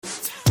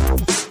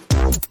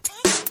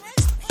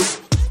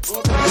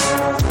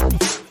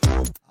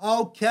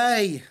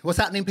Okay, what's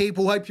happening,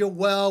 people? Hope you're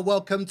well.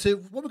 Welcome to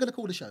what we're going to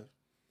call the show.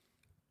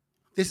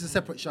 This is a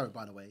separate show,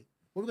 by the way.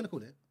 What are we going to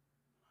call it?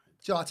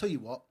 Joe, I'll tell you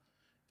what.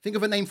 Think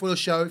of a name for the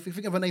show. If you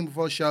think of a name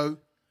for a show,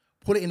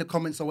 put it in the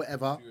comments or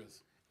whatever.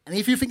 And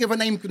if you think of a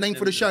name for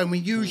the show and we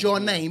use your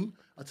name,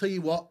 I'll tell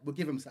you what, we'll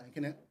give him something,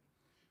 innit?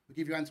 We'll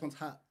give you Antoine's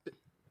hat.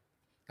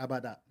 How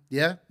about that?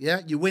 Yeah? Yeah?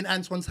 You win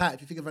Antoine's hat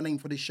if you think of a name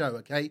for this show,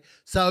 okay?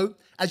 So,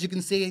 as you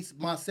can see, it's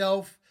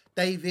myself,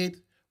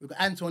 David, we've got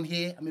Antoine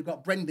here, and we've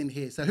got Brendan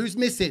here. So who's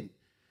missing?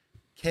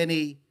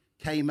 Kenny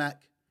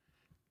K-Mac.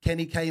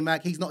 Kenny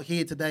K-Mac, he's not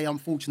here today,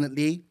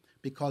 unfortunately,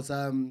 because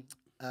one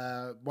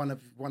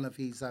of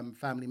his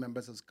family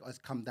members has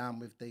come down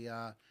with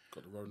the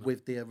Rona.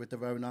 with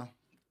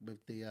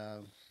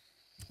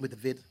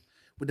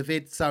the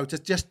vid. So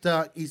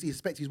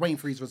he's waiting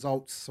for his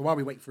results. So while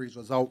we wait for his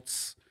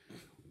results,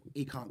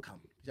 he can't come.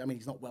 Do you know what I mean?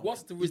 He's not welcome.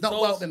 What's the He's not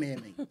results? welcome here,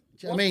 mate. Do you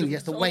know what I mean? He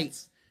has to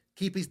wait,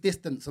 keep his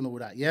distance and all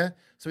that. Yeah.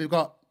 So we've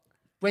got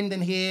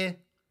Brendan here,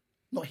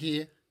 not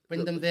here.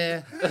 Brendan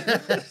there.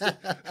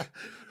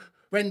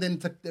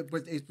 Brendan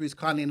was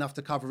kindly enough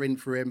to cover in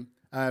for him.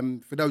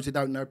 For those who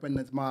don't know,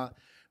 Brendan's my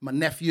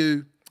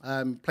nephew.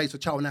 Plays for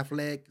Charlton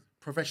Athletic,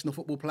 professional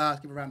football player.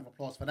 Give a round of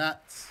applause for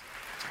that.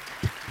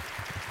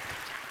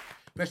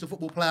 Professional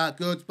football player,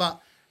 good.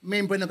 But me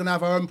and Brendan are going to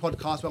have our own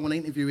podcast where I'm going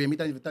to interview him. He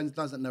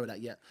doesn't know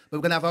that yet. But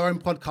we're going to have our own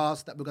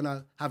podcast that we're going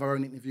to have our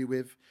own interview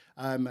with.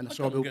 And I'm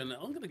I'm going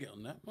to get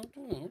on that.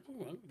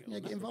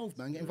 get involved,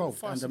 man. Get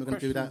involved. And then we're going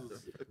to do that.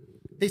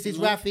 This is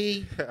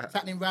Rafi. What's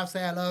happening, Ralph?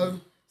 Say hello.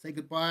 Say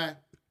goodbye.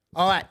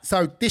 All right.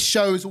 So this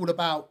show is all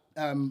about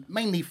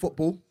mainly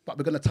football, but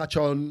we're going to touch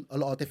on a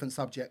lot of different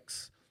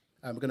subjects.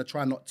 We're going to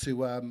try not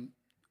to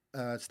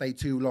stay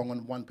too long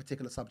on one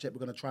particular subject.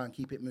 We're going to try and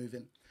keep it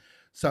moving.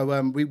 So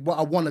what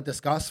I want to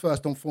discuss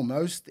first and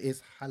foremost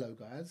is hello,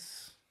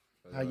 guys.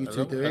 How you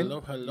two doing?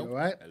 Hello. All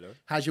right. Hello.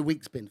 How's your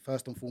week's been?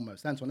 First and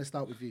foremost, Antoine. Let's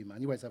start with you, man.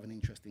 You always have an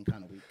interesting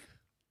kind of week.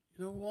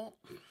 You know what?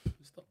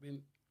 It's not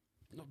been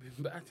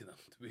bad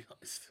enough, to be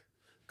honest.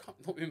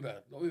 Not been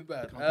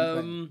bad. Can't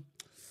complain.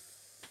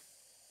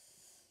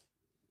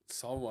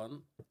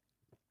 Someone,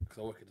 because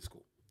I work at the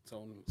school.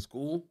 Someone at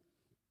school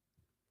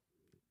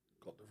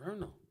got the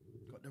Rona.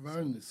 Got the They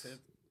Rones. said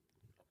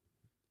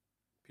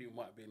people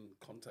might have been in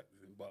contact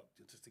with him, but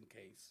just in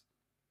case.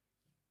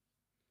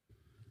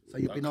 So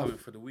you've I'm been off. coming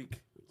for the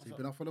week. So you've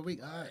been off for the week.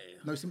 All right. Yeah.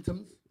 No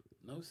symptoms.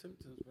 No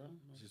symptoms, bro.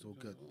 Which is all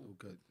good. All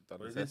good.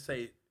 But they did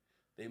say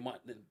they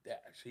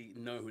actually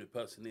know who the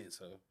person is,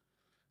 so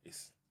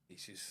it's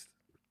just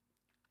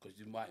because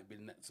you might have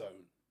been in that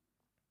zone.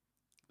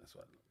 That's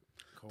what.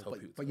 Cool.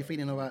 But you're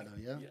feeling all right though,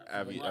 yeah?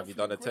 Have you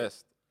done a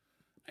test?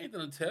 I ain't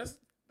done a test.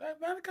 That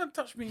man can't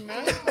touch me,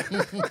 man.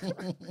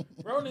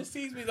 Ronan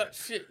sees me like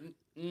shit.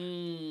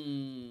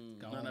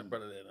 No,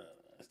 brother, there.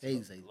 That's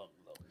Easy. long.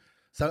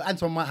 So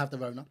Antoine might have the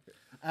Rona.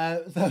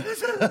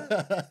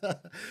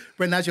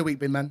 Brendan, how's your week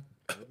been, man?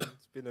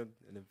 It's been an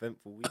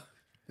eventful week.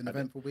 An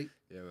eventful week.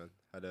 Yeah, man.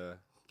 Had a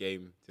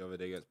game the other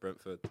day against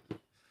Brentford.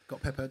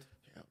 Got peppered.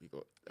 Yeah, we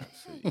got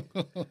absolutely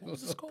What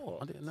was the score?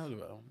 I didn't know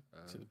that one.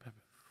 See the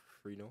pepper.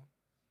 3-0.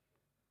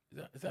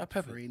 Is that a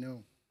pepper?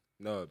 3-0.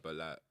 No, but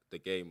like the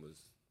game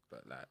was,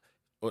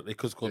 Or they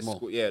could score the more.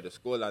 the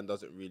scoreline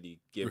doesn't really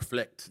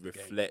Reflect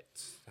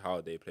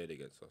how they played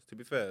against us. To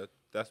be fair,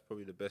 that's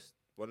probably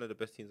one of the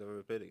best teams I've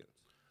ever played against.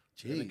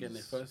 Then again,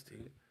 their Jeez. first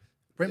team.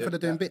 Brentford are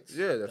doing bits.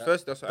 Yeah, the That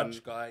first that's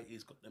Dutch guy,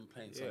 he's got them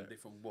playing something Yeah.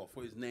 different. Well,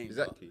 for his name.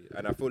 exactly,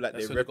 and I feel like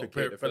That's they when they got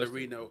replicate the first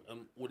team. Bellerino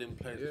and all them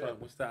players Yeah. playing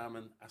West Ham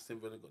and Aston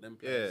Villa got them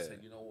players. Yeah.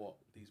 Saying, you know what,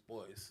 these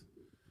boys,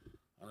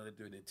 I know they're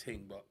doing their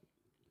thing, but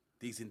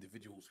these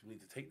individuals, we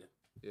need to take them.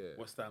 Yeah,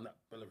 West Ham, that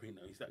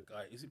Bellerino, he's that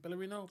guy. Is it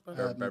Bellerino? Ben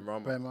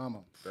Rama. Ben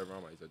Rama. Ben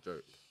Rama, he's a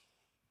joke.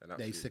 An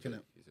Yeah, he's absolute sick, joke.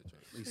 innit? He's a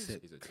joke. He's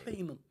sick. He's a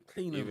joke.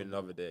 Clean Even on the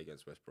other day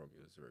against West Brom,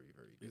 he was very,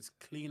 very good. He's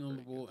clean on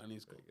the ball and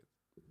he's got Very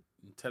good.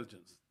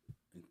 intelligence.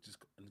 And he's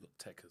got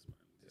techers, man.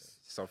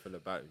 Just- Something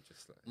about him,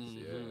 just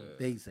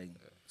like Easy.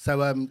 So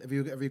have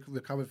you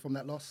recovered from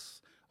that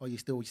loss? Or you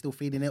still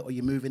feeling it? Or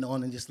you moving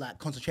on and just like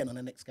concentrating on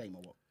the next game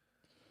or what?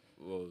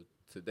 Well,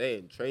 today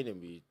in training,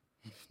 we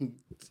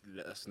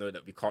let us know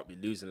that we can't be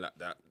losing like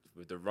that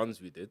with the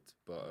runs we did.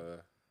 But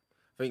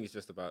I think it's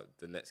just about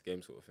the next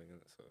game sort of thing.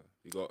 Innit? So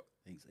we got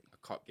Easy. a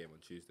cup game on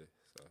Tuesday.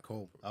 So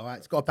Cool. All right.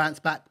 It's got to bounce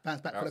back for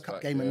the Bounce cup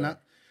back, game and yeah.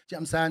 that. Do you know what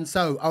I'm saying?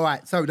 So, all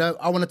right. So,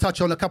 I want to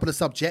touch on a couple of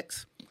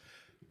subjects.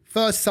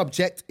 First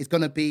subject is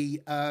going to be,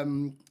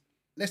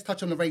 let's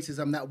touch on the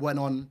racism that went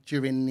on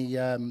during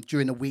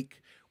the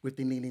week with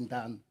the kneeling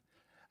down.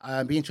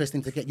 Be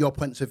interesting to get your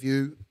points of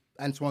view,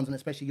 Antoine's, and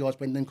especially yours,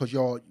 Brendan, because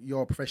you're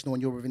a professional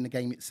and you're within the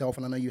game itself,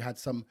 and I know you had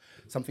some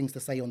things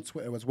to say on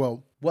Twitter as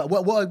well.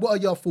 What are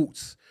your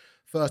thoughts,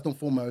 first and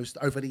foremost,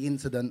 over the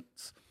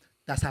incidents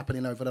that's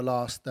happening over the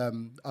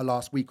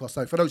last week or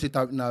so? For those who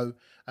don't know,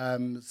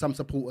 some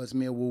supporters,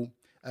 Millwall,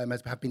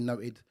 have been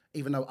noted,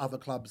 even though other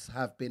clubs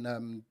have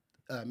been,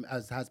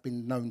 as has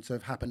been known to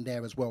have happened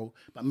there as well.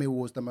 But Millwall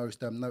was the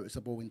most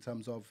noticeable in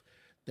terms of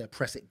the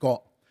press it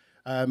got.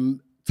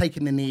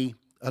 Taking the knee,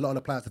 a lot of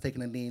the players are taking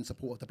the knee in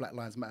support of the Black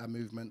Lives Matter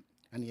movement.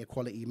 and the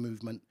equality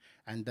movement,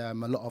 and a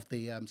lot of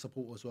the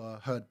supporters were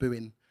heard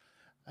booing,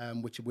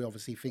 which we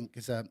obviously think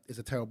is a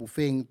terrible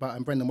thing.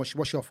 But Brendan, what's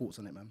your thoughts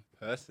on it, man?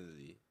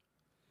 Personally,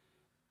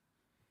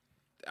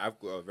 I've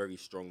got a very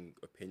strong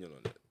opinion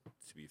on it.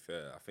 To be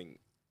fair, I think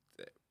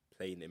that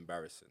plain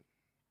embarrassing.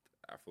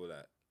 I feel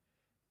that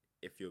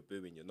if you're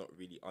booing, you're not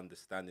really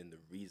understanding the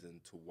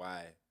reason to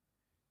why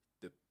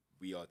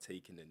we are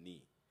taking a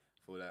knee. I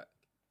feel that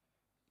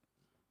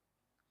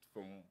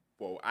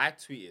I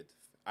tweeted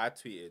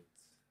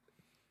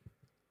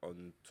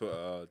on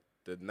Twitter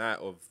the night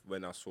of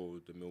when I saw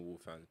the Millwall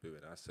fans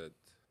booing. I said,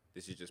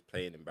 "This is just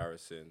plain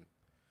embarrassing.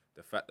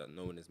 The fact that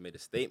no one has made a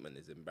statement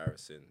is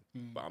embarrassing."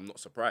 But I'm not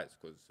surprised,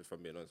 because if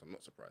I'm being honest, I'm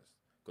not surprised.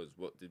 Because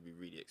what did we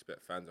really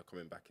expect? Fans are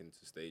coming back into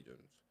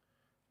stadiums.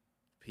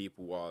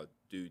 People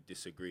do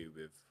disagree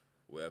with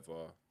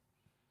whatever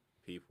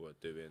people are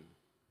doing.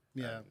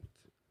 Yeah.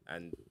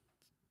 And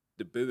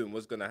the booing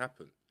was going to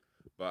happen.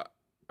 But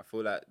I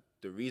feel like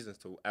the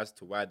reasons as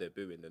to why they're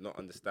booing, they're not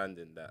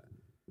understanding that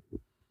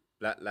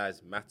Black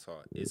Lives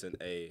Matter isn't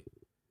a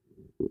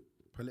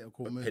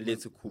Political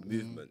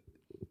movement.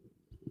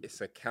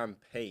 It's a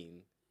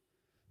campaign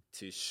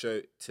to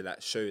show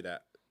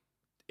that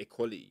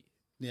equality.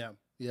 Yeah,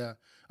 yeah.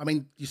 I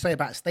mean, you say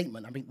about a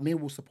statement. I mean,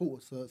 Millwall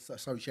Supporters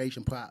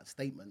Association put out a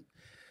statement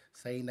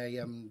saying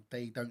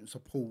they don't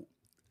support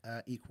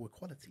equal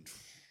equality.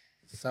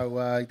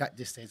 So that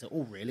just says it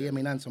all, really. I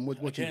mean, Anton,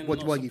 what do you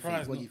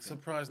think?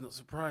 Surprised.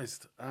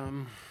 I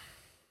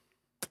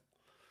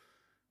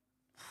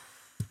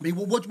mean,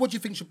 what do you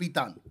think should be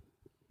done?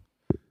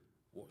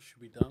 What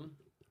should be done?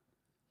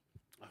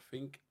 I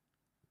think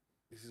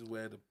this is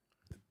where the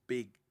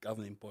big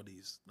governing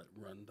bodies that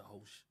run the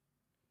whole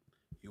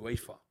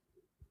UEFA,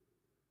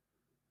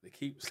 they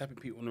keep slapping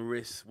people on the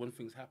wrist. When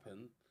things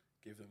happen,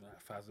 give them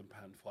a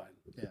 £1,000 fine.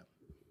 Yeah.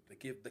 They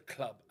give the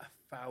club a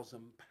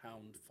 £1,000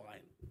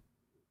 fine.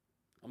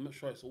 I'm not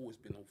sure it's always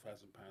been on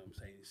 £1,000. I'm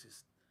saying it's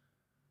just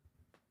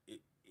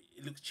it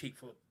looks cheap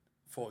for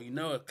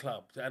a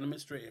club to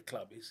administrate a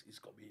club. It's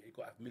got to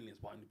have millions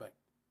behind the back.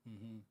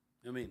 Mm-hmm.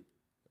 You know what I mean?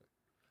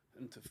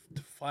 And to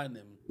fine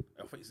them,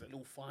 I think it's a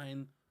little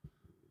fine,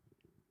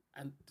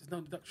 and there's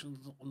no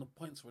deductions on the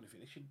points or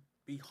anything. It should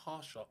be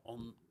harsher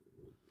on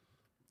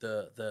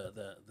the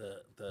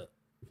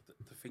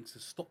things to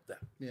stop that.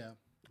 Yeah.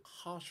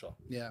 Harsher.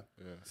 Yeah.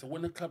 So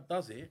when the club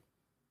does it,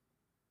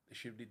 they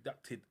should have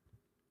deducted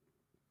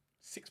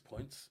 6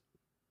 points,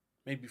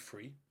 maybe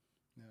 3.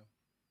 Yeah.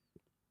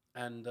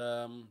 And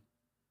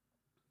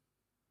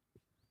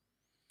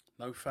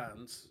no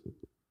fans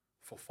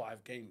for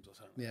 5 games or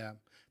something. Yeah.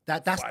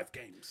 That's 5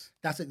 games.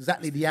 That's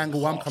exactly the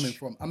angle I'm coming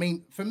from. I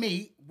mean, for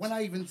me, when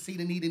I even see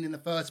the need in the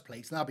first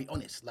place, and I'll be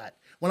honest, like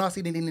when I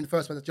see the need in the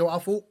first place, Joe, I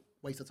thought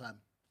waste of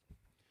time.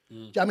 Do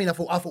you know what I mean? I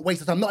thought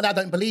waste of time. Not that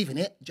I don't believe in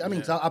it. Do you know what I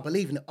mean? So I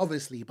believe in it,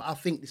 obviously, but I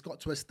think it's got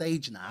to a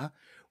stage now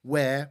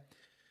where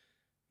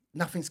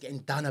nothing's getting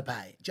done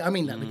about it. Do you know what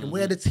I mean? Like, we can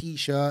wear the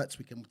T-shirts,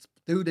 we can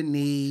do the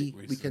knee,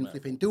 we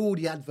can do all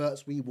the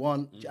adverts we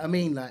want. Do you know what I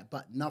mean? Like,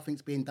 but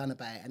nothing's being done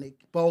about it. And it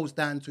boils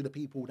down to the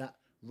people that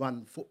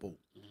run football.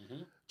 Do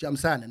you know what I'm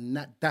saying?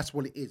 And that's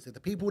what it is. If the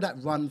people that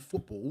run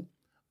football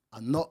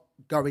are not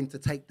going to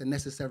take the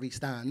necessary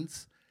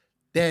stands,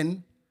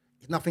 then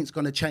nothing's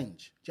going to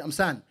change. Do you know what I'm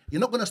saying? You're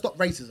not going to stop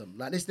racism.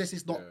 Like this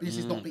is not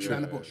beating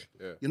around the bush.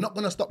 You're not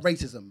going to stop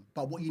racism.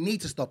 But what you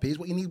need to stop is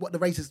what the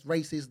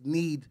racists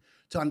need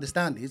to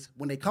understand is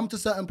when they come to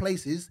certain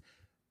places,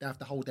 they have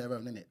to hold their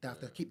own in it. They have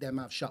to keep their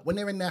mouth shut. When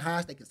they're in their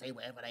house, they can say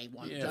whatever they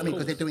want. Do you know what I mean?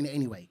 Because they're doing it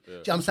anyway. Do you know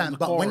what I'm saying?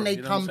 But when they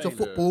come to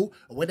football,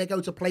 or when they go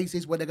to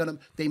places where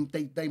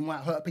they might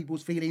hurt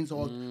people's feelings,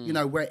 or you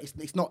know, where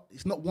it's not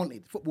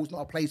wanted. Football's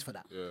not a place for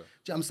that. Do you know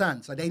what I'm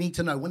saying? So they need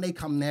to know when they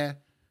come there.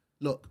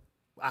 Look,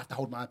 I have to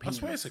hold my opinion. I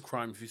swear it's a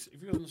crime if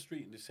you're on the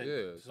street and they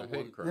say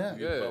someone crime.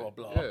 blah blah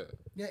blah.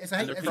 Yeah, it's a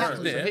hate. And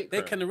Exactly.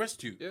 they can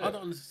arrest you. I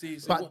don't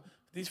understand. But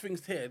these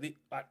things here,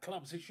 like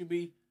clubs, they should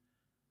be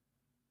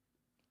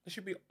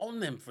on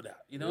them for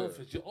that. You know,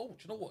 do you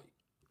know what?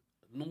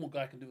 A normal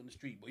guy can do it in the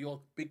street, but you're a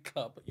big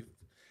club. But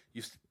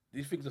these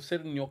things are said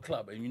in your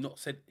club, and you're not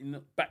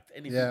backed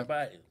anything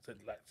about it. So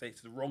say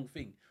it's the wrong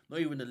thing. Not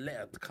even a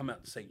letter to come out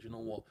and say, do you know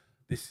what?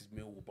 This is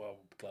Millwall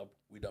Club.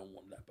 We don't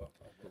want that. Blah,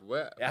 blah, blah.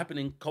 Where? It happened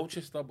in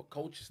Colchester, but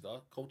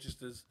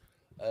Colchester's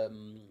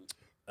the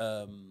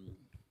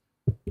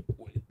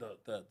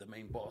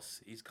main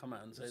boss. He's come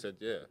out and said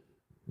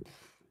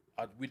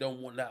we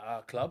don't want that at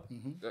our club.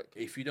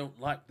 Exactly. If you don't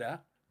like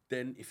that,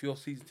 then if you're a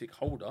season ticket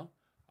holder,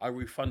 I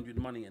refund you the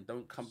money and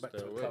don't come back to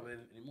the club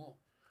anymore.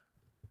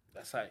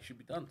 That's how it should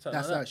be done.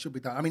 That's how it should be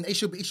done. I mean, it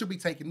should be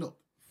taken. Look,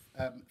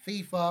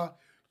 FIFA,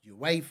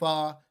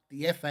 UEFA,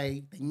 the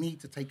FA, they need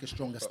to take a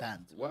stronger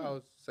stand. What I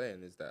was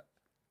saying is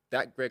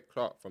that Greg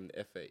Clark from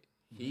the FA,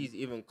 he's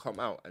even come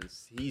out and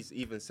he's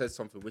even said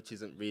something which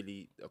isn't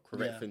really a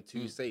correct thing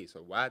to say.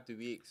 So why do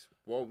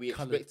what are we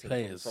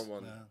expecting from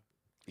someone?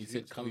 He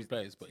said coloured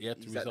players, but he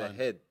had to he's resign. at the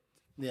head.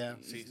 Yeah.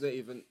 He's not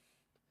even.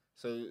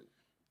 So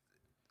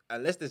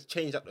unless there's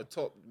change at the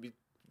top,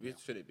 We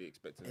shouldn't be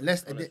expecting.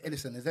 Unless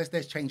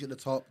there's change at the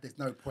top, there's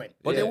no point.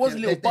 But there was a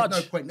little budge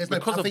There's no point.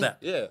 because of that.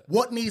 Yeah.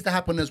 What needs to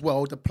happen as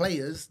well, the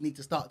players need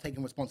to start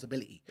taking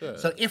responsibility. Yeah.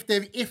 So if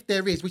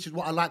there is, which is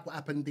what I like what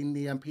happened in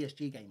the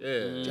PSG game. Yeah. Do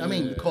you know what I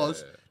mean?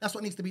 Because that's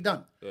what needs to be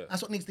done. Yeah.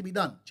 That's what needs to be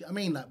done. Do you know what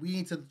I mean? Like we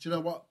need to, do you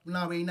know what?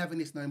 No, we ain't having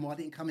this no more. I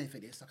didn't come here for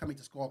this. I come here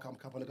to score a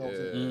couple of goals.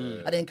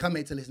 I didn't come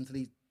here to listen to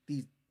these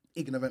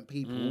ignorant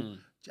people.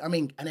 Do you know what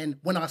I mean? And then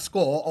when I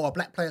score or a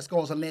black player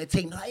scores on their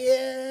team, like,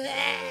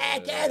 yeah,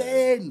 get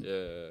in. Yeah. Do you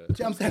know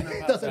what I'm saying?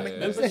 It doesn't make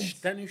no sense.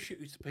 Daniel Shit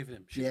used to play for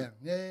them. Yeah.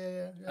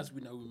 As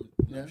we know,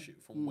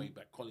 Shit from way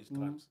back college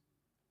times.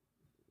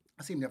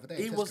 I seen him the other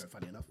day. He Tesco, was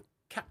funny enough.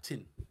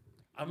 captain.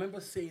 I remember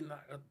seeing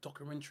like a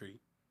documentary,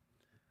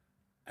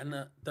 and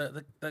the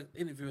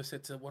interviewer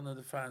said to one of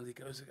the fans, he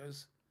goes,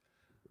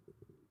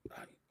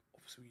 like,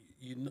 obviously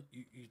you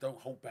don't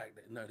hold back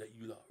that know that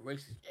you like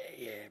racist. Yeah,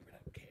 we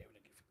don't care. We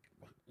don't give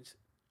a fuck.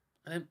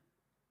 And then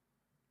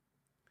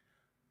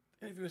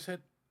the interviewer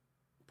said,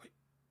 but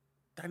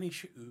Danny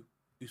Shitu,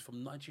 who's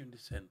from Nigerian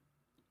descent,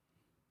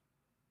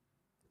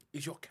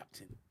 is your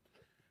captain.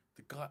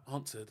 The guy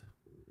answered,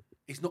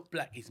 he's not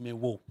black, he's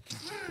Millwall.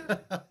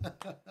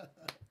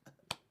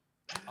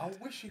 I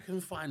wish you can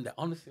find that.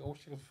 Honestly, I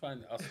wish you can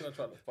find it. I swear I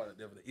tried to find it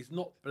the other day. He's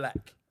not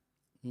black.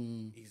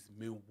 He's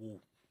Millwall.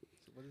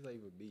 What does that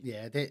even mean?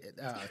 Yeah,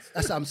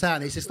 that's what I'm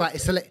saying. It's just like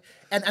it's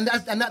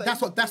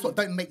that's what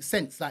don't make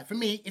sense. Like for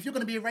me, if you're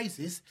going to be a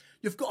racist,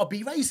 you've got to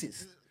be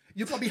racist.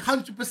 You've got to be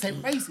 100%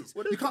 racist.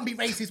 You can't be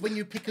racist when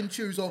you pick and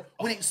choose or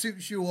when it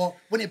suits you or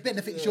when it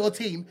benefits your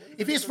team.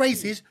 If it's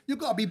racist, you've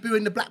got to be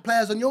booing the black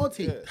players on your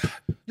team.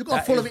 You've got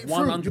to follow it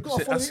through. You've got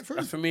to follow it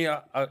through. For me,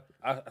 I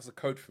as a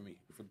coach, for the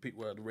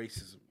people who are the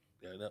racism,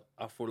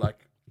 I feel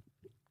like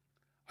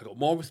I got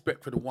more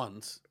respect for the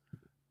ones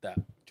that,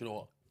 do you know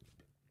what,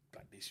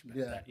 like this,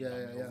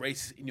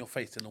 racist in your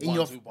face than the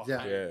ones who are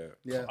behind.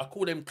 Yeah. I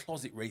call them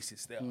closet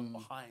racists. They're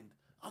behind.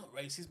 I'm not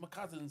racist. My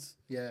cousins.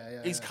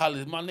 He's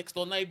coloured. My next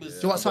door neighbours. Do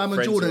you know what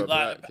Simon Jordan? you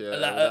know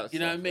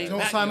what I mean? Do you know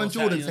what Simon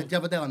Jordan said the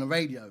other day on the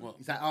radio? What?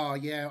 He's like, oh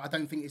yeah, I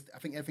think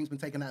everything's been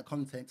taken out of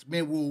context.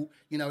 Millwall,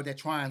 they're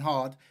trying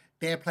hard.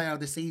 Their player of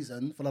the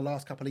season for the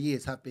last couple of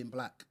years have been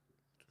black.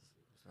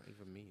 What's that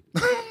even mean?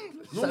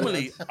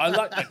 Normally, I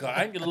like that guy.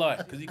 I ain't gonna lie,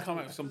 because he come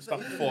out with some stuff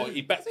before.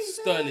 He backed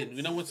Sterling.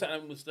 You know what's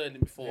happened with Sterling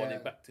before, and they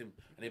backed him,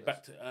 and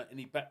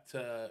he backed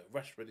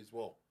Rashford as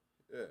well.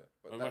 Yeah,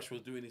 when Rashford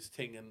was doing his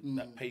thing, and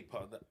that paper,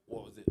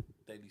 what was it,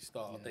 Daily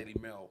Star, Daily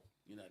Mail.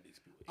 These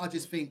people. I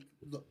just think,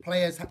 look,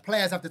 players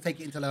have to take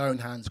it into their own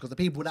hands because the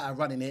people that are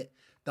running it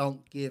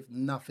don't give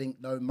nothing,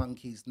 no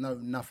monkeys, no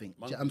nothing.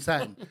 Do you know what I'm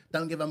saying?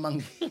 Don't give a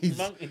monkeys. Do you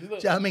know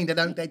what I mean?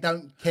 They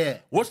don't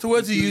care. What's the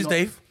words you use,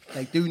 Dave?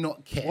 They do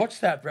not care. Watch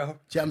that, bro. Do you know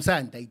what I'm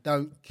saying? They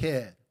don't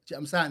care. Do you know what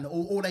I'm saying?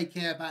 All they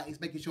care about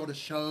is making sure the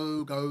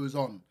show goes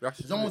on.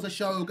 As long as the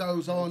show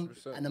goes on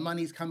 100%. And the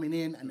money's coming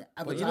in and the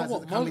advertisers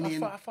are coming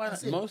in. I find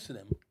that most of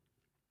them,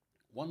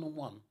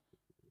 one-on-one,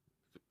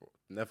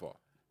 never.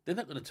 They're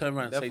not going to turn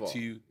around and say to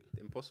you,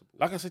 impossible.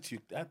 Like I said to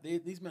you,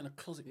 these men are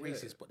closet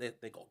racists, but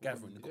they got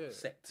gathering, they got a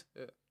sect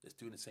that's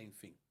doing the same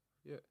thing.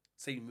 Yeah.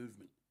 Same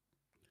movement.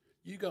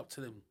 You go up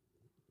to them,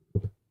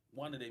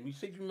 one of them, you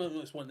say you know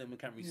it's one of them we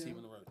can't really see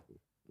on the road.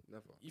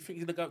 Never. You think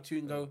he's going to go up to you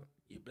and go,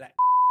 you black,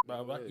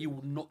 blah, blah. You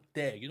will not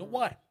dare. You know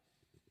why?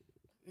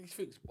 These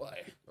things,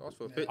 why? Ask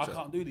for a picture. I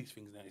can't do these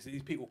things now.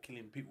 These people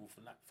killing people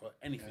for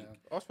anything.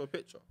 Yeah. Ask for a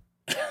picture.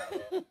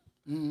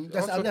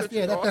 It's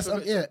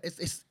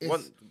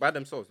one, by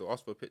themselves. They'll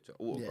ask for a picture.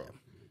 Autograph.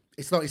 Yeah.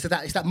 It's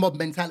that mob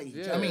mentality. Do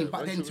you know what I mean?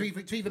 But then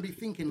to even be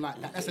thinking like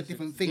that, that's a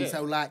different thing.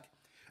 So like,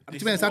 to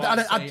be honest,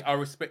 I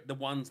respect the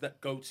ones that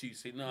go to you.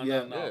 Say no, I'm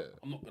not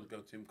going to go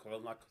to him because I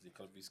like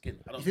because of his skin.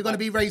 If you're going to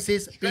be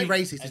racist, be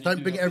racist. Just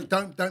don't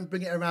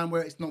bring it around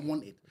where it's not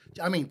wanted. Do you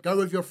know what I mean? Go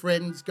with your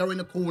friends. Go in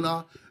the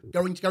corner.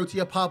 Go to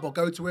your pub or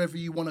go to wherever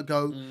you want to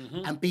go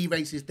and be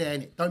racist there.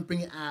 Innit? Don't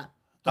bring it out.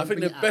 I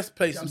think the best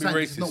place to be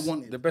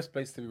racist. The best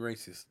place to be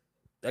racist,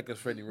 that goes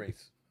for any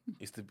race,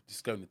 is to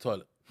just go in the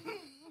toilet.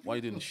 Why are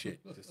you doing this shit?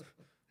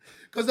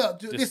 Because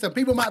listen,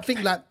 people might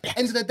think like,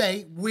 end of the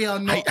day, we are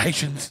not hate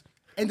Haitians.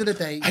 End of the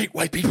day, hate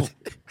white people.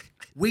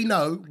 We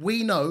know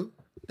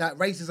that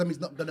racism is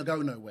not going to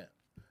go nowhere.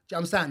 Do you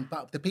understand?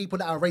 But the people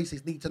that are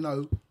racist need to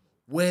know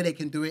where they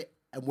can do it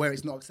and where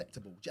it's not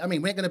acceptable. Do you know what I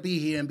mean? We're going to be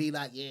here and be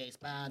like, yeah, it's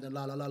bad and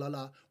la la la la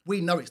la.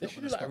 We know it's not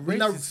going to stop. We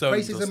know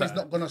racism is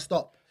not going to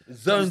stop.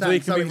 Zones where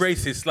you can be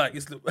racist, like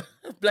it's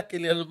black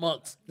and yellow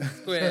marks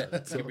square. You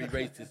can be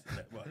racist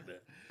right there.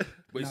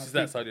 But it's just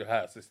outside your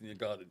house, it's in your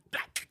garden.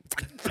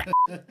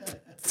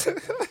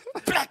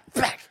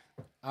 Black.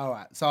 All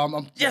right, so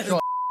I'm sure.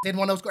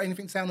 Anyone else got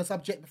anything to say on the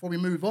subject before we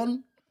move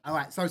on? All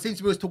right, so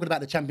since we was talking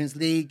about the Champions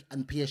League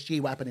and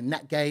PSG, what happened in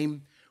that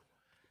game?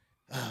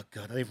 Oh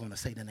God, I don't even want to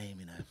say the name.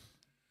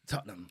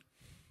 Tottenham.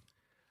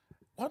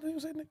 Why don't you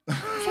say the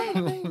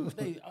name?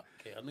 Okay,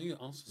 I know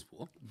you're Arsenal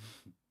sport.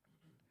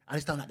 I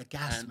just don't like the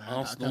gas, man.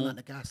 Arsenal, I don't like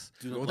the gas.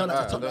 I don't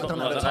like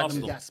the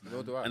Tottenham gas, man.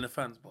 And the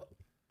fans, but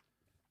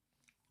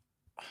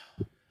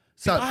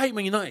I hate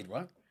Man United,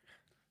 right?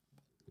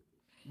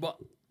 But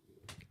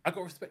I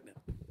got to respect them.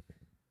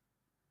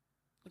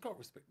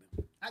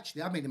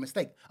 Actually, I made a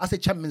mistake. I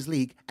said Champions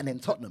League and then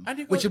Tottenham, And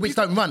you which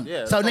got- don't run.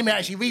 Yeah, so let me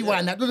actually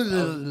rewind that.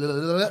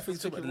 I think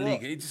it's about the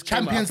league. It just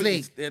came out. I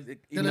Champions think League.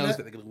 he knows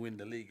that they're going to win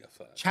the league.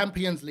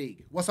 Champions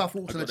League. What's our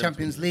thoughts on the got them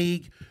Champions to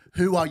League?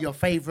 Who are your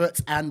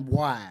favourites and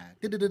why?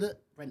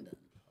 Brendan.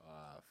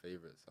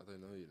 Favorites. I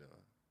don't know.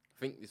 I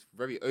think it's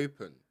very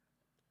open.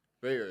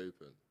 Very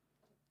open.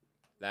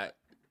 Like,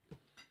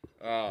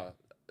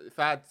 if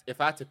I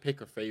had to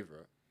pick a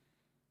favorite,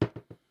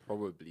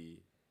 probably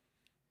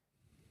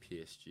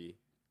PSG.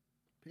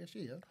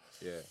 PSG, yeah.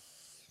 Yeah.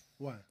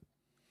 Why?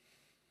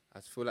 I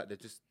just feel like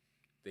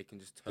they can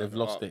just turn. They've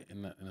lost up. it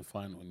in the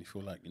final, and you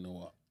feel like, you know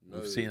what? No.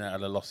 We've seen out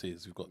of the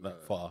losses. We've got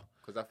that far.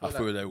 Because I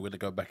feel they were going to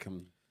go back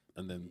and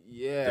then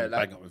like,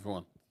 bang up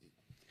everyone.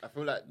 I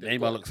feel like they've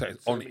Neymar got looks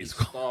like so on many his-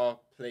 star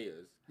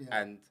players,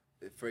 Yeah. and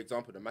for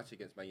example, the match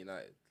against Man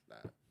United,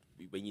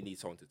 like when you need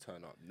someone to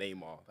turn up,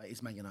 Neymar. But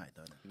it's Man United,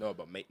 don't it? No,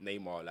 but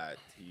Neymar, like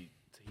he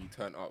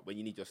turned up when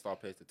you need your star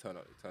players to turn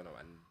up. They turn up,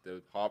 and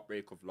the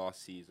heartbreak of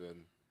last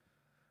season.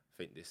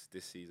 I think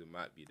this season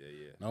might be there.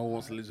 Yeah. No one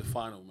wants to lose the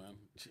final, man.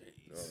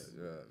 Jeez.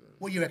 Yeah, man.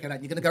 What do you reckon? You're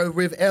going to go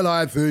with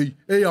LIV,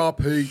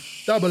 ERP,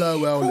 double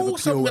OL, Of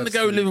course, I'm going to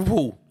go with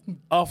Liverpool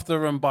after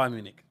Bayern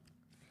Munich.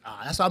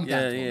 That's what I'm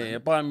down for, Yeah. man.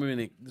 Bayern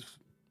Munich.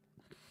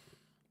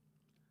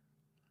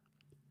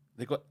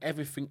 They got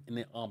everything in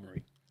their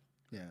armory.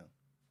 Yeah.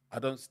 I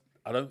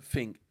don't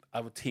think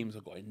other teams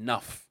have got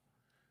enough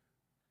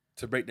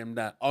to break them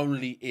down.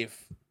 Only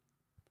if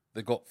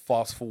they got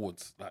fast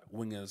forwards like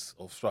wingers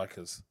or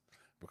strikers,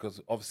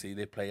 because obviously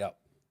they play up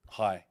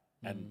high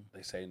and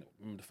they say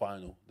in the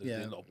final there's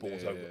been a lot of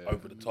balls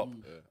over the top.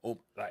 Or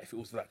like if it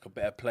was like a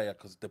better player,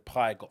 because the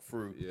pie got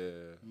through.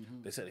 Yeah.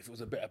 They said if it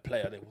was a better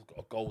player, they would have got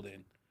a goal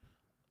in.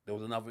 There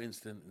was another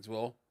incident as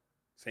well,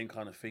 same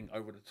kind of thing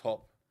over the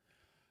top.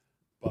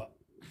 But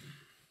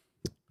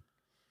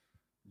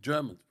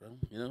Germans, bro,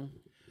 you know,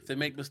 if they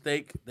make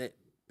mistake, they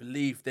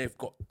believe they've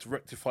got to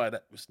rectify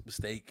that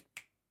mistake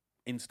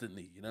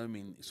instantly. You know what I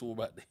mean? It's all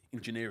about the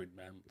engineering,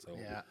 man. So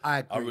Yeah, I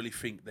agree. really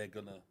think they're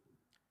gonna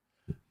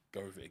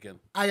go with it again.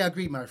 I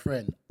agree, my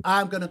friend.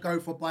 I'm going to go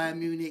for Bayern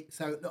Munich.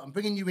 So, look, I'm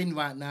bringing you in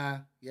right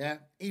now, yeah?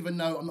 Even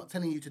though I'm not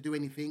telling you to do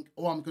anything,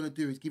 all I'm going to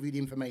do is give you the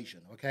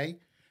information, okay?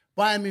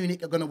 Bayern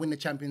Munich are going to win the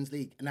Champions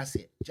League, and that's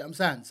it. Do you know what I'm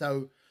saying?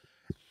 So,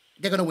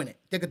 they're going to win it.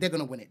 They're going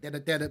to win it.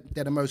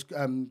 They're the most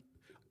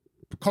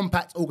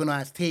compact,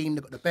 organised team.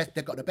 They've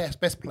got the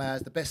best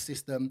players, the best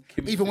system.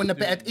 Even when the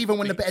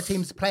better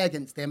teams play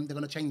against them, they're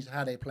going to change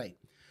how they play.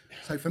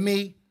 So, for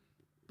me,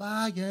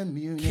 Bayern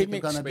Munich are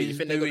going to be... You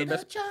think they got the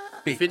best?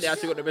 You think they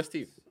actually got the best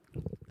team?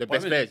 The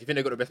best players? You think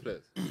they got the best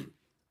players?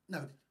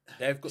 No,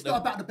 They've got it's not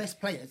about the best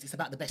players. It's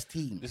about the best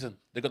team. Listen,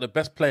 they got the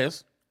best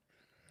players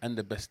and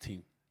the best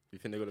team. You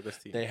think they got the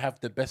best team? They have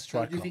the best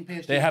striker. you think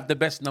PSG They have the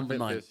best number I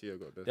think 9. PSG have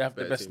got They have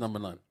the better best team. number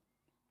 9.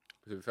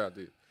 To be fair, I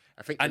do.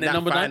 I think And in then that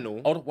number 9.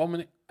 final, Hold on, 1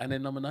 minute. And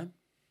then number 9.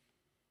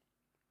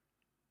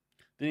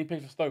 Didn't he play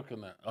for Stoke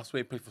on that? I swear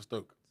he played for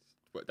Stoke.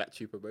 what, that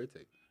cheaper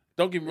Boateng.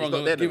 Don't get me wrong.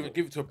 not there no Give, more.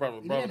 give it to a brother.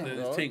 Yeah, Brother,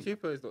 no, his team.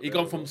 cheaper is not He there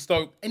gone no from more.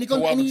 Stoke And he to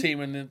gone- and other he- team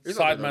and then He's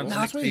not side there man no to more. the No,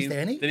 I next swear he's team. there,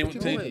 ain't he? Then he went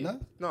What do you to...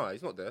 mean? No,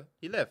 he's not there.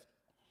 He left.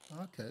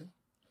 Okay.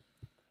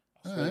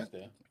 I swear he's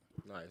there.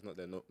 No, he's not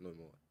there. No more.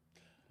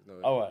 No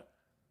way. All right.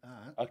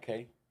 Alright.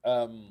 Okay.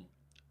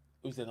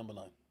 Who's their number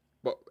 9?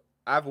 But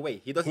either way,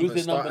 he doesn't Who's even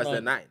the start number as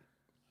the 9? 9.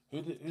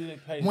 Who do they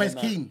play? Moise as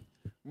their 9? Keane.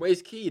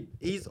 Moise Keane,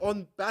 he's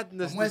on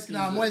badness. Moise Keane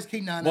now. Moise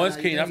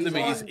Keane, I have to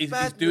admit, he's he's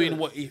on doing badness.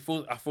 what he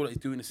feels. I feel like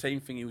he's doing the same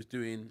thing he was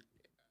doing.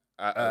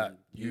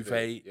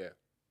 Juve. Yeah.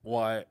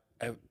 Why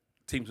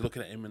teams are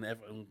looking at him, and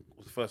Everton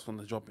was the first one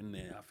to drop in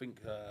there. I think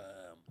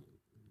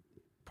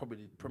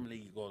probably the Premier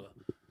League got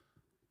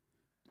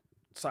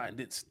something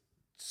didn't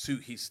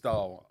suit his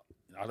style.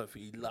 I don't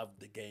think he loved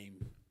the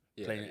game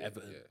playing at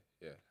Everton.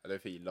 Yeah. I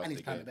don't think he loves And the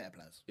he's playing game. with better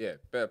players. Yeah,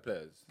 better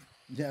players.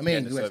 Yeah, I mean,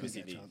 Getting the who else service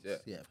would he get a needs.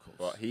 chance? Yeah. of course.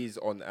 But he's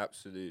on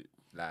absolute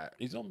like.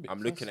 He's on big I'm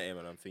class. looking at him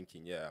and I'm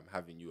thinking, yeah, I'm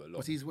having you a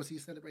lot. What's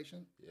his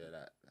celebration? Yeah,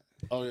 that.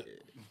 Oh yeah.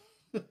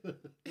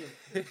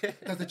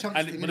 Does the chunks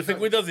And thing but in the the thing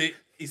front. with does it,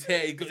 his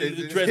hair, he got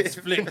the dreads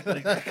split.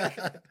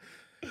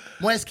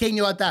 Moise Keane,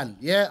 you are done.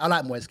 Yeah, I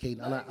like Moise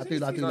Keane. I do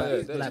like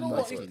decent. like You know what?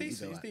 Moise He's Keane. He's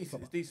decent. alright. He's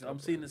decent. It's decent. I'm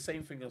seeing the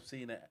same thing I've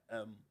seen at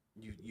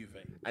Juve.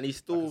 And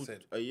he's Like I still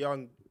said. a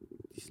young.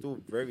 He's still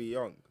very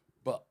young.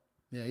 But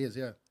Yeah, he is.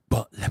 Yeah,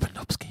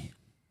 Lewandowski.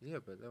 Yeah,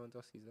 but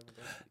Lewandowski's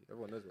Lewandowski.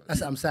 Everyone knows about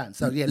that's what I'm saying.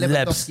 So yeah,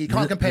 Lewandowski. You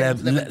can't compare him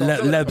to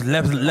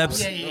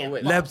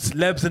Lewandowski.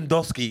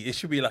 Lebsandowski. It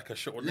should be like a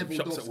shop at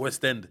Lewandowski.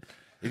 West End.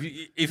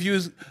 If you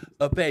was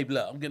a babe,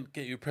 look, I'm gonna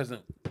get you a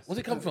present. Where's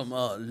it come from?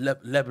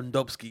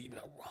 Lewandowski. You'd be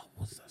like, wow,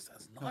 what's that?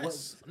 That's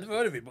nice. I've never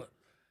heard of it, but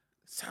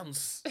it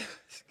sounds.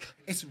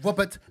 It's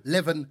Robert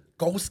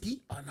Lewandowski.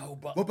 I know,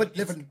 but Robert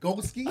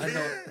Lewandowski. I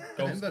know.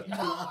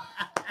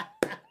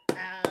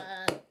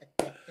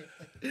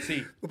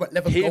 See, Robert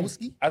him,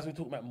 Lewandowski. as we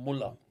talk about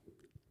Muller,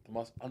 the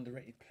most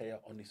underrated player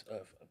on this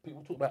earth.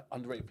 People talk about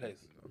underrated players.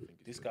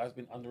 This guy's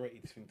been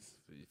underrated since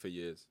for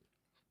years.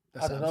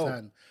 That's I don't what I'm know.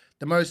 saying.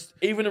 The most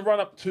Even the run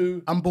up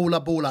to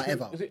baller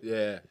ever. is it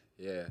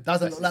Yeah.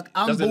 Doesn't look like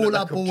doesn't look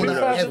like a baller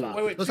 2000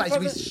 ever. wait, Looks like he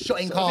should be 2000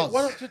 shot in so cars.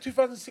 One up to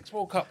 2006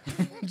 World Cup. Do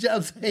you know what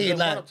I'm saying? One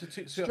Like, up to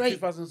straight.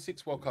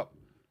 2006 World Cup,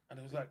 and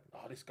it was like,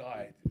 oh, this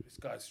guy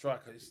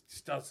striker,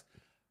 just does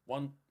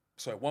one.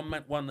 Sorry, one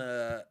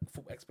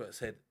football expert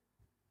said,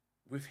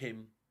 with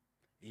him,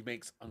 he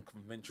makes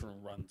unconventional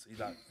runs. He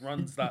like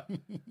runs that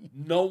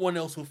no one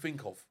else will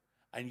think of,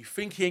 and you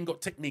think he ain't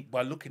got technique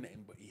by looking at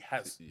him, but he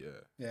has.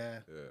 Yeah.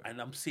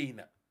 And I'm seeing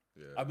that.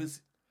 Yeah. I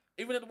was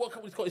even at the World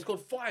Cup when he scored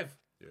 5.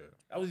 Yeah.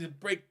 That was his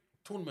break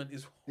tournament.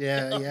 Is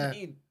Yeah, you know what yeah. I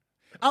mean?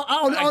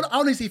 I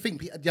honestly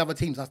think the other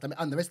teams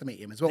underestimate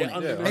him as well. Yeah, mate.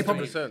 underestimate They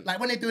probably 100%. like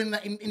when they're doing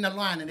that in the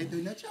line and they're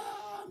doing the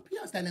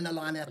champion, standing in the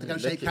line, they have to go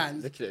shake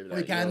hands. Look at him. Or Like,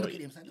 you can yo, look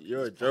at him. Saying,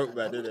 you're a joke,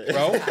 man, isn't it?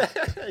 Bro, You know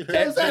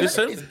what I'm saying?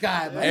 listen, Look at this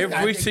guy, man. This guy,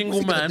 every what's he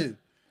single gonna man do?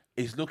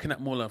 is looking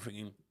at Muller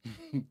thinking,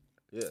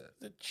 Yeah.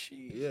 the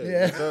chief. Yeah. Yeah.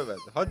 You're a joke, man.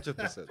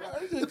 100%.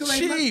 Look at the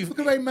way man- Chief. look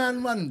at the way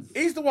man runs.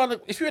 He's the one.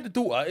 That, if you had a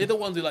daughter, he's the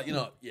ones who like, you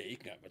know, yeah, you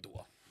can have my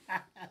daughter.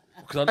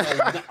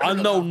 Because I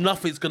know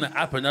nothing's gonna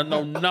happen. I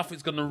know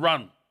nothing's gonna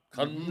run.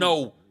 I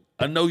know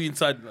you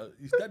inside.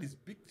 His dad is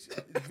big.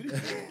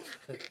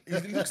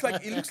 He looks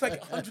like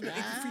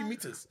 183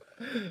 meters.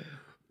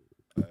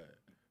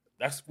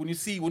 That's when you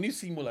see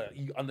Muller,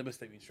 you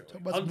underestimate him straight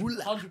away. about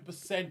Muller.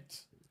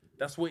 100%.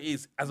 That's what it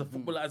is. As a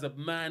footballer, as a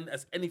man,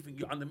 as anything,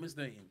 you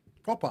underestimate him.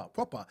 Proper.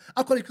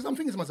 I've got it because I'm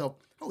thinking to myself,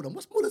 hold on,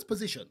 what's Muller's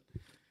position?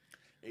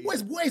 What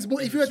is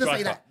Muller? If you had to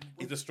say that,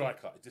 He's a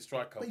striker. but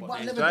then-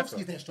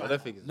 Lewandowski's their I striker.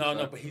 don't think it's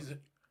No, but he's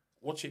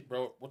watch it,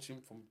 bro. Watch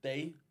him from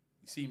day.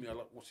 You see me, I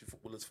like watching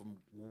footballers from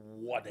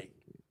one day.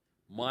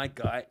 My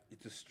guy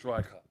is a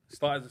striker.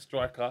 Started as a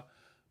striker,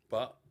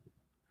 but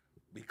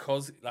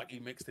because like he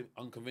makes them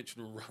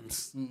unconventional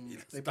runs, he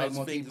they play does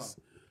more things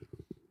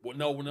what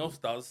no one else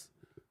does.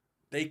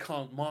 They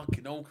can't mark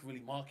him. No one can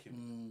really mark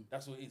him.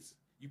 That's what it is.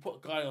 You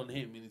put a guy on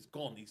him and he's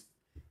gone.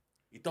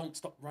 He don't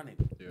stop running.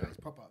 Yeah. It's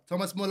proper.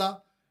 Thomas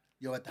Muller,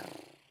 you're a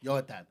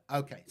dad.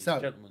 Okay, so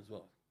Gentlemen as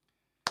well.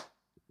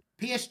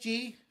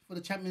 PSG for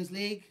the Champions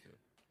League.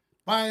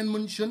 Bayern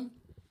München.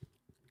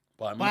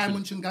 Bayern Bayern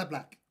München. München go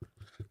black.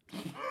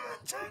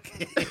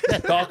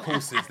 Dark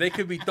horses. They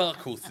could be dark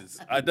horses.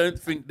 I don't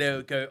think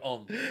they'll go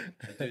on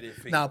and do their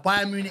thing. Now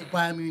Bayern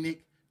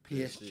Munich,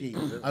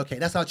 PSG. Okay,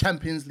 that's our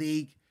Champions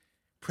League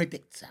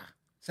predictor.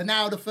 So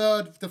now the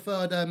third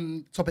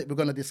topic we're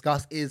going to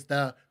discuss is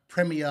the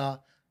Premier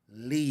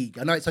League.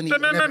 I know it's only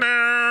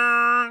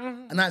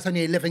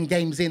 11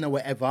 games in or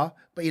whatever,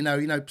 but you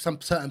know,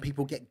 some certain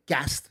people get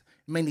gassed,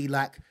 mainly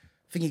like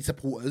thingy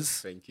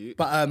supporters. Thank you.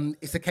 But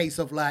it's a case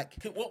of like,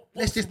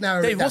 let's just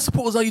narrow Dave, it down. what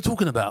supporters are you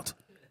talking about?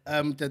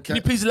 Can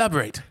you please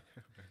elaborate?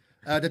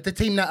 The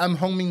team that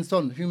Heung-min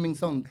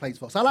Son plays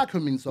for. So I like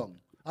Heung-min Son.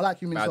 I like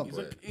Heung-min Son.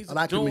 boy. I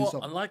like Do you know Heung-min what?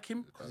 Son. I like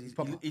him because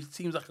he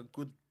seems like a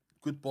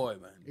good boy,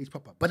 man. He's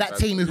proper. But that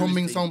team who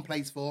Heung-min Son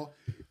plays for,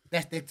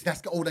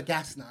 that's got all the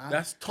gas now.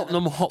 That's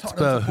Tottenham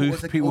Hotspur, who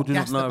supporters are people all do not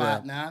gassed know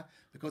about about. now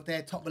because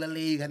they're top of the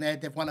league and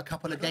they've won a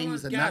couple of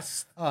games and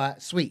gassed. that. All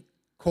right, sweet,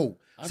 cool.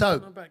 I So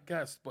don't know about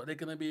gas, but they're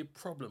gonna be a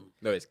problem.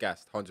 No, it's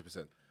gassed.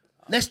 100%.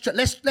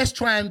 let's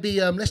try and be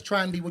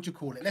what you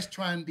call it. Let's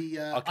try and be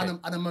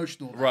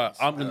unemotional. about Right,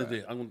 this. I'm gonna do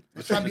it. I'm gonna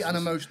Let's try and be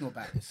unemotional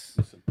about this.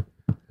 Listen.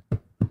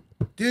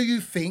 Do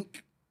you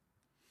think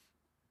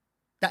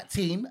that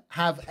team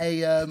have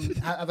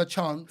a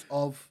chance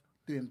of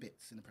doing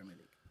bits in the Premier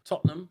League?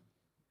 Tottenham,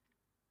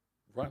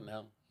 right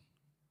now,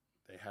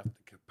 they have the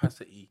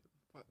capacity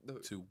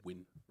to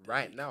win.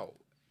 Right now,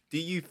 do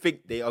you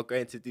think they are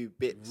going to do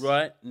bits?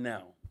 Right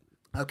now,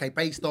 Okay,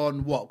 based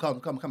on what? Come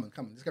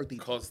on. Let's go deep.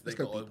 because they Let's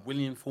go got a deeper.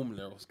 winning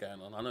formula. What's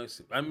going on? I know.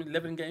 I mean,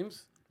 11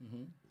 games.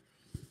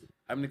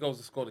 How many goals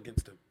are scored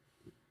against them?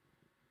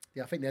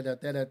 Yeah, I think they're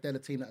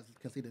the team that has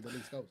conceded the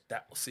least goals.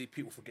 See,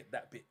 people forget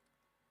that bit.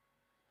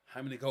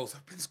 How many goals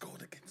have been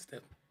scored against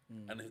them?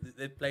 And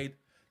they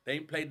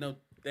ain't played no.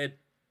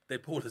 They're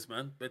porters,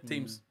 man. They're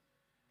teams.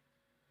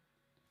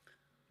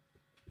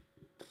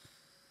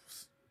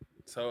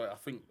 So I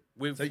think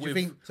when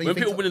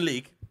people win the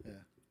league,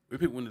 when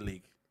people win the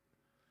league,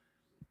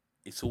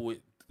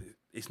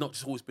 it's not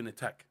just always been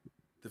attack.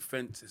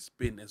 Defense has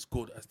been as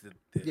good as the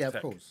Yeah,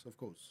 attack. of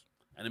course.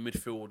 And the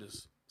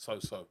midfielders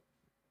so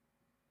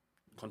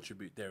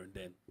contribute there and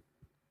then.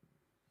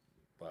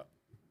 But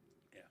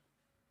yeah,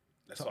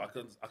 that's what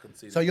I can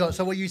see. So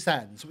what are you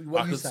saying? So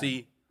what I are you can saying?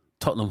 see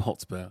Tottenham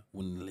Hotspur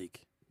winning the league.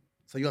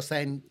 So you're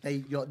saying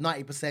you're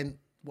 90%.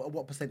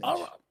 What percentage?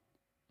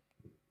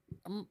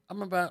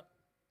 I'm about.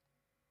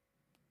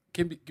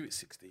 Give it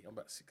 60. I'm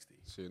about 60.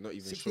 So you're not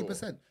even 60%.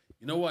 sure.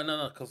 You know what?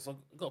 No, because I've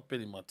got to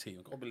believe in my team.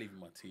 I've got to believe in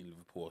my team.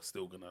 Liverpool are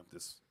still going to have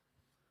this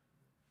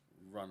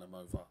run them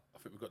over. I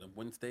think we've got them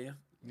Wednesday.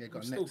 Yeah,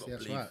 got I've them next, got to yeah,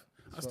 that's believe. right.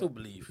 I still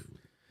believe.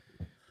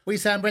 What are you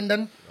saying,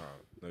 Brendan?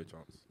 No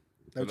chance.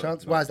 No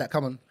chance. Why is that?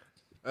 Come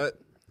on.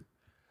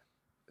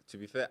 To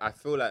be fair, I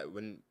feel like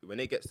when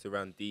it gets to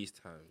around these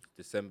times,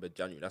 December,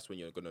 January, that's when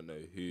you're gonna know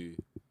who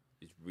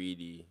is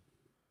really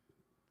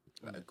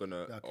like,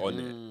 gonna on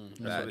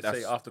it. That's what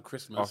they say after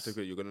Christmas.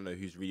 After you're gonna know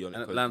who's really on it.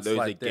 And Because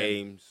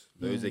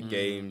loads of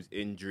games,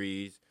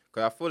 injuries.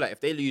 Because I feel like if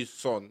they lose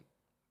Son,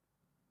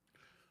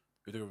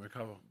 we do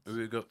recover.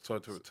 We got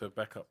to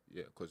back up.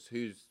 Yeah, because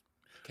who's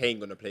Kane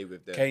gonna play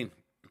with them? Kane.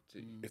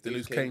 If they Who's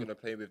lose Kane, gonna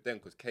play with them?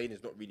 Because Kane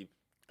is not really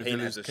If playing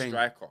they as a lose Kane.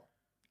 striker.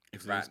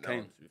 if they Right lose now,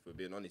 Kane, if we're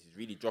being honest, he's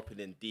really dropping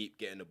in deep,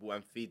 getting the ball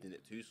and feeding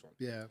it to Son.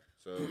 Yeah.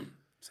 So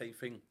same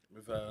thing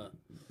with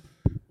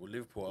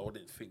Liverpool. I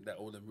wouldn't think that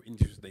all the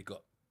injuries they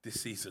got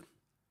this season.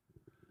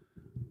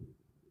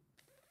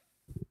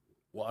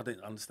 What I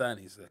didn't understand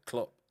is that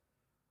Klopp,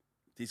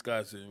 these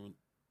guys are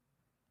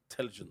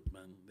intelligent,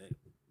 man.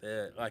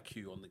 Their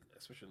IQ on the,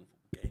 especially in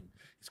the game,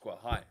 is quite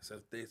high. So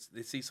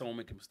they see someone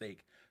make a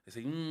mistake, they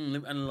say,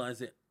 let me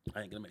analyze it.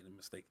 I ain't gonna make the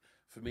mistake.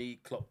 For me,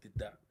 Klopp did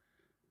that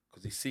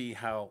because they see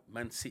how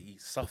Man City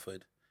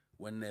suffered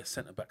when their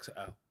centre backs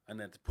are out, and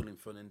then to pull in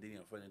Fernandinho.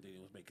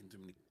 Fernandinho was making too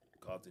many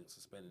cards and got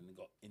suspended and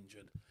got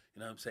injured. You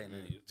know what I'm saying?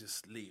 And it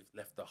just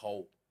left the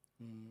hole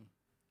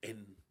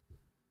in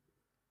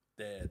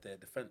their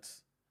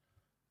defence.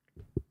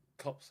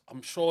 Klopp's,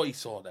 I'm sure he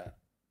saw that.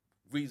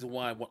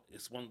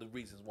 It's one of the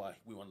reasons why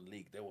we won the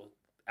league. There were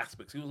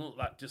aspects. It was not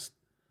like just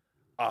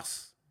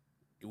us.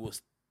 It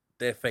was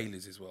their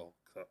failures as well,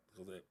 because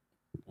they're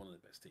one of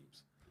the best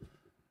teams.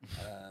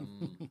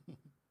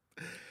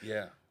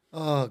 Yeah.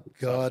 Oh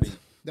God.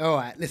 All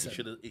right, listen.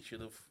 He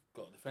should have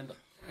got a defender.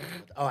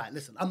 All right,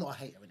 listen. I'm not a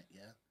hater in it.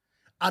 Yeah,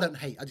 I don't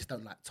hate. I just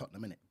don't like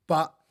Tottenham in it.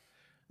 But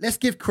let's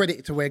give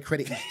credit to where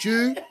credit is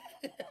due.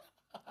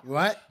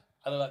 Right?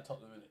 I don't like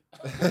Tottenham in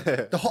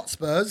it. The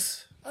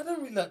Hotspurs. I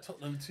don't really like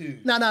Tottenham too.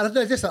 No.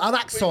 Listen, I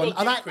like Son.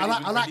 I like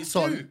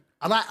Son. too.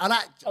 I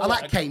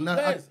like Kane. No,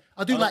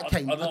 I do like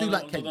Kane. I do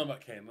like Kane. I don't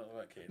like Kane.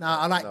 No,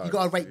 I like. You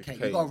got to rate Kane.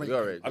 You got to rate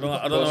Kane. I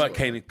don't like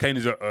Kane. Kane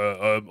is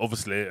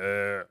obviously.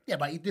 Yeah,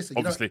 but listen.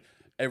 Obviously,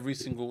 every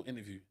single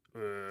interview.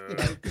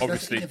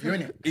 Obviously,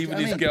 even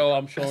this girl,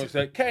 I'm sure, is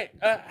like, "Kate,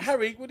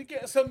 Harry, would you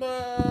get some?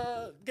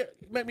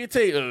 Make me a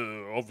tea."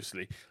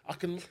 Obviously, I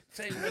can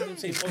say random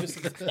things.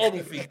 Obviously,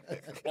 anything.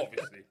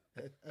 Obviously,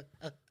 you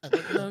know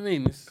what I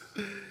mean?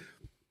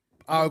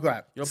 Oh,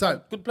 great. You're So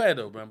a good player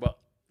though, man, but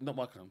not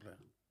my kind of player.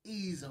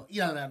 easy.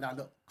 No.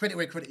 Look, credit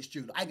where credit is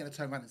due. Look, I ain't gonna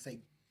turn around and say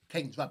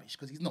Kane's rubbish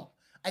because he's not.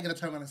 I ain't gonna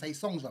turn around and say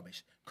Song's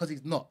rubbish because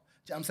he's not.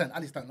 Do you know what I'm saying?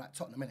 I just don't like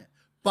Tottenham, innit?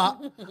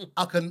 But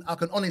I can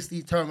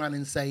honestly turn around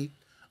and say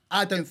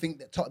I don't think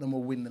that Tottenham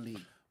will win the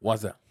league.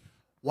 Why's that?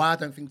 Why I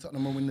don't think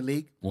Tottenham will win the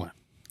league? Why?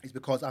 Is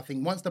because I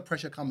think once the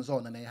pressure comes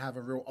on and they have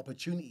a real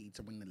opportunity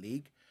to win the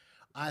league,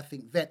 I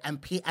think that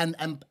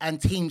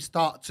and teams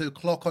start to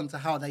clock onto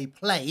how they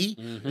play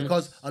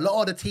because a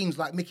lot of the teams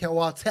like Mikel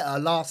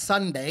Arteta last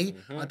Sunday,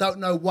 I don't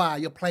know why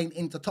you're playing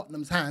into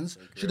Tottenham's hands.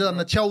 Should have done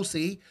the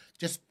Chelsea,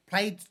 just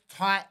played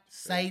tight,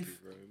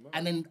 safe,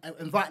 and then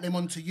invite them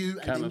onto you,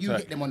 and then you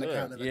hit them on the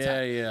counter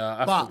attack.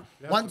 Yeah. But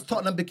once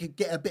Tottenham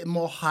get a bit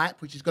more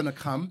hype, which is going to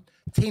come,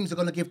 teams are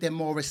going to give them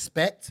more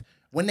respect.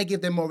 When they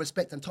give them more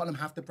respect and Tottenham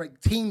have to break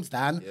teams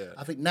down,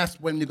 I think that's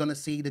when you're going to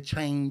see the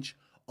change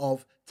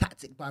of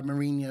tactic by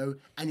Mourinho,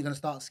 and you're going to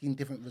start seeing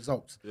different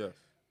results. Yeah.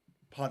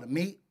 Pardon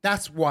me.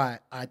 That's why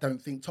I don't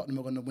think Tottenham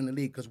are going to win the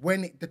league, because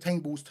when the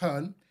tables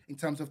turn, in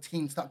terms of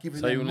teams start giving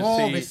them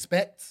more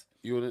respect,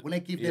 when they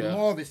give them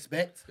more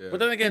respect, but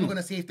then again, we're going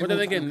to see if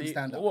they can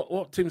stand up.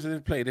 What teams have they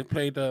played? They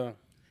played.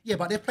 Yeah,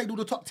 but they've played all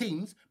the top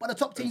teams. But the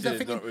top teams are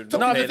thinking.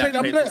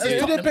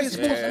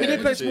 They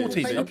played small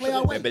teams.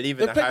 They believe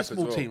in the hype as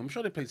small well. team. I'm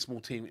sure they played small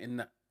team in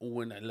that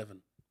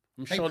 11.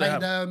 I'm They sure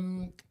played.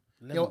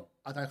 they have.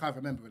 I can't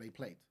remember where they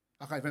played.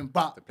 I can't remember.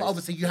 But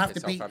obviously you have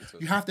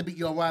to beat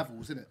your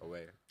rivals, isn't it?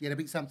 Away. Yeah, they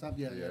beat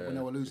Southampton. Yeah, when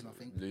they were losing, I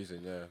think.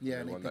 Yeah,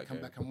 and they come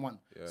back and won.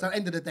 Yeah. So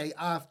end of the day,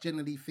 I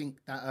generally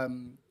think that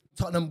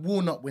Tottenham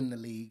will not win the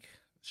league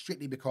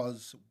strictly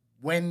because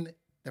when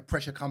the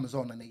pressure comes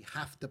on and they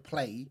have to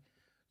play,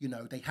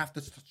 they have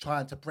to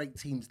try to break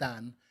teams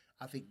down.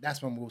 I think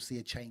that's when we'll see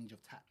a change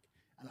of tack,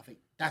 and I think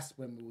that's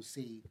when we'll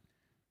see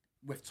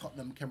if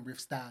Tottenham can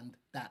withstand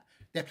that.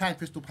 They're playing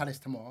Crystal Palace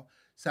tomorrow,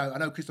 so I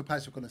know Crystal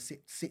Palace are going to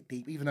sit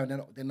deep, even though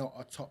they're not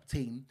a top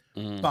team,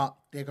 but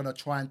they're going to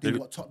try and do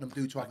what Tottenham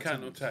do to other teams.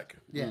 Counter-attack.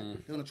 Yeah, they're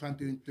going to try and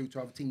do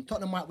to other teams.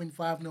 Tottenham might win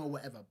 5-0 or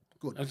whatever.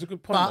 Good. That's a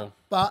good point, though.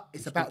 But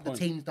it's about the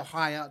teams, the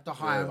higher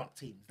up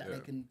teams that they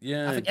can.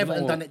 Yeah, I think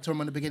Everton done it to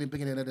them on the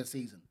beginning of the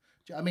season.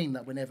 Do you know what I mean?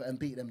 Like when Everton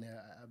beat them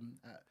there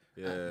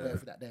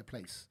at their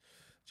place.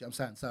 Do you know what I'm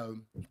saying? So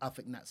I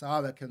think that. So I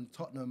reckon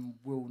Tottenham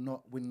will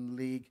not win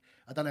the league.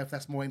 I don't know if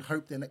that's more in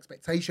hope than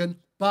expectation,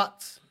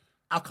 but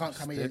I can't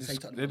come here and say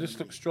Tottenham. They just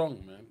look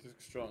strong, man. They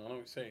look strong. I know what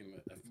you're saying.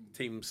 If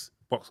teams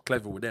box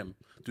clever with them,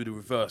 do the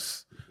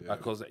reverse.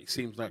 Because it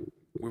seems like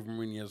with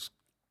Mourinho's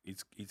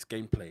his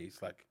gameplay,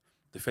 it's like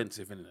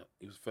defensive, isn't it?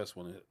 He was the first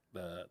one,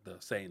 the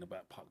saying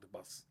about park the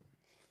bus.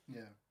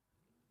 Yeah.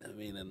 I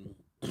mean, and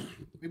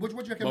what do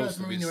you reckon about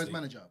Mourinho as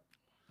manager?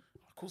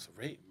 Of course, I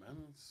rate him,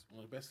 man. It's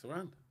one of the best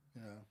around.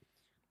 Yeah.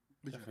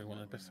 Definitely one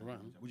of the best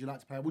around. Would you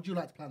like to play? Would you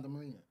like to play under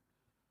Mourinho?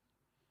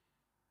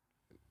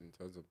 in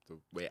terms of the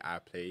way I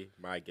play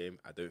my game,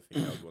 I don't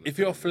think I would want to. If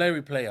you're a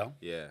flary player,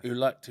 Yeah. who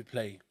like to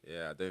play,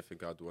 I don't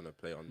think I'd want to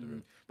play under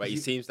him. But he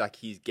seems like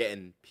he's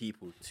getting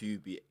people to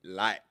be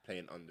like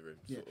playing under him.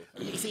 Sort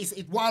of.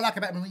 It's what I like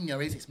about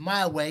Mourinho is it's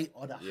my way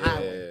or the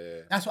highway.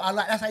 Yeah. That's what I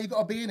like. That's how you got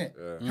to be in it.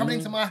 Yeah. Coming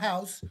into my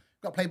house,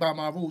 got to play by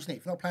my rules, innit?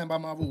 If you're not playing by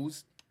my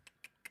rules,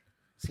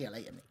 see you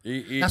later,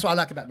 innit? That's what I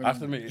like about I have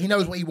to Mourinho. admit- He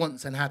knows what he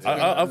wants and how to.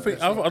 I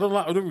think I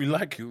don't really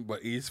like him,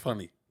 but he is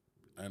funny,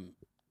 and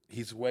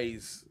his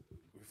ways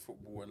with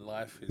football and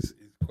life is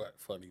quite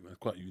funny, man.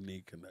 Quite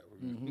unique and that.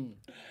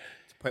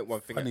 To point one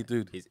thing Funny out,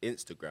 dude. his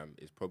Instagram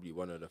is probably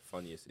one of the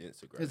funniest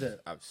Instagrams Is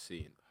it? I've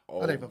seen. I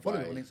don't even follow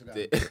him on my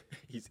Instagram.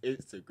 his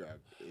Instagram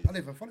is... I don't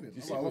even follow him.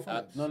 I follow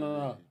him.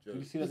 No. Did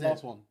you see the Is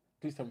last it? one?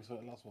 Please tell me the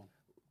last one.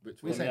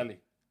 Which What one? you say? Deli Ali.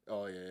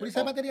 Oh, yeah. What do you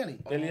say about Dele Alli?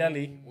 Dele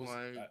Ali was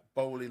my- at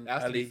bowling It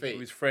has to be alley fake.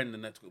 with his friend,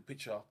 and they took a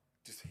picture,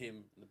 just him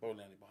in the bowling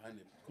alley behind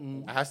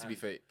him. It has to be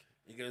fake.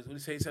 He goes, "What did he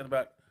say?" He said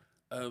about,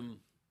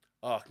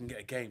 I can get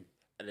a game.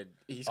 And then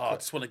I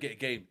just want to get a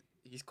game.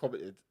 he's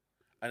commented,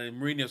 And then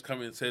Mourinho's come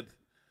in and said,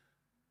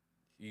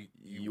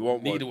 "You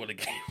want need one. a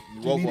game.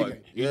 you want need a one.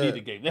 game. You need a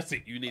game. That's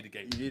it. You need a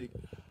game." You need a...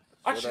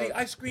 Actually,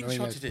 I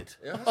screenshotted it,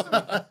 It has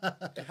to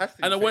be, it has to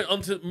be and I fake. went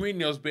onto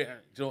Mourinho's bit. Do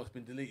you know what's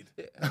been deleted?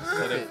 It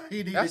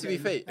has to be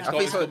fake. It's I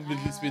think so.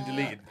 it's been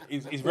deleted.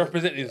 His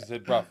representative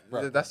said, "Bruv,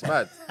 That's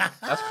mad.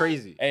 That's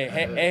crazy.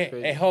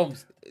 hey,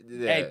 Holmes,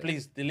 Yeah. hey,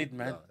 please delete,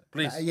 man,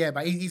 please." Yeah,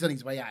 but he's on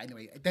his way out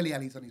anyway. Dele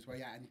Alli's on his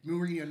way out, and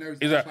Mourinho knows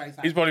He's that's like-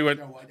 why he's probably went-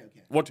 "You know what, I don't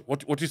care."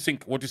 What do you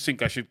think? What do you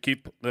think I should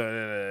keep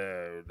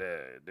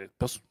the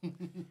bus?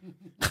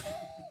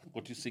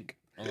 What do you think?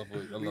 I love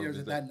Mourinho's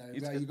a dad now.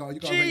 He's You got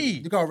Gee!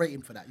 you got to rate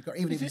him for that. You got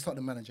even if he's not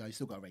the manager, you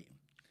still got to rate him.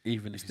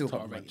 Even if Still he's got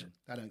top to rate manager.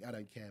 him. I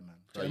don't care, man.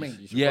 Do you know what I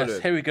mean? You should Yes, follow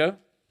here we go. him.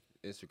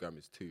 Instagram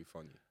is too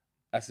funny.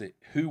 That's it.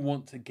 Who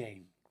wants a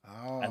game?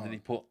 Oh. And then he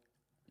put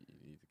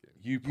You need to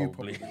get you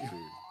probably.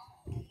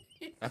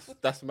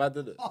 That's mad,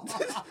 isn't it?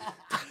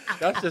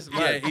 That's just Yeah,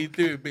 mad. he's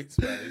doing bits,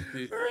 man.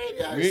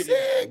 Mourinho's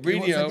sick. He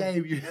wants a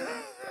Mourinho. game.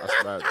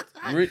 That's mad.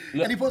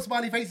 And he put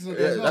smiley faces on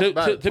there as Yeah, well. that's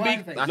bad. To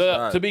be That's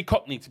bad. to be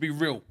Cockney, to be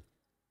real,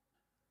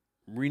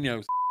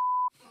 Mourinho's.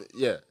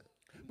 Yeah.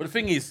 But the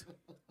thing is,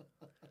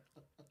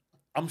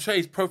 I'm sure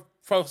he's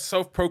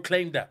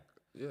self-proclaimed that.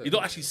 Yeah. He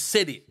don't actually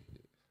said it,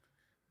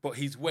 but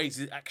his ways,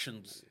 his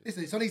actions.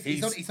 Listen, it's on his,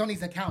 He's- it's on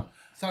his account.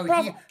 So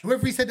Bruv.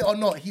 whoever he said it or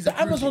not, he's The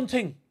approved Amazon it.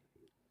 thing.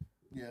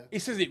 Yeah. He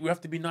says it. We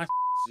have to be nice,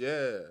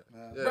 Yeah.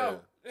 Yeah. bro.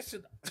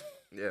 Listen,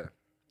 Yeah.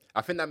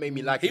 I think that made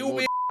me like he it will more.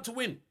 be to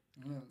win.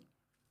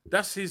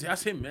 That's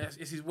him.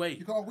 It's his way.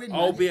 You gotta win.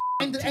 I'll Man. be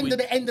End to of win.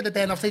 the end of the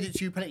day, and I've said it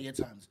to you plenty of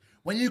times.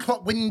 When you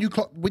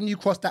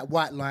cross that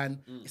white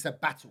line, it's a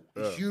battle.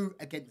 It's you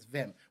against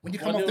them. When you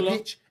come off the 1-0 up,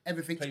 pitch,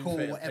 everything's playing cool,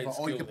 fair, whatever, playing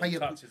or you can skill play and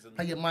your touches and-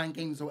 play your mind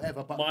games or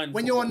whatever. But Mind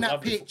when you're on football, that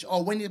lovely pitch, football.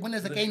 or when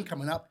there's a game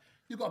coming up,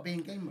 you gotta be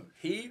in game mode.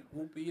 He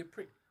will be a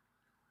prick,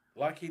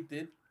 like he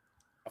did.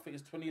 I think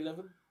it's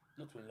 2011,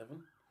 not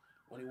 2011,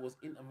 when he was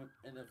in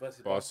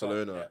versus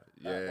Barcelona.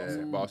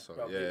 Barcelona.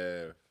 Barcelona. Bro,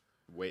 Yeah.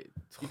 Wait.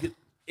 You could,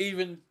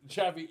 even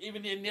Xavi,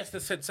 even Iniesta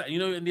said something. You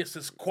know,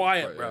 Iniesta's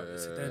quiet, bro. Yeah, He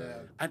said,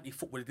 yeah.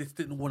 anti-football, they just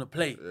didn't want to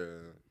play.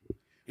 Yeah.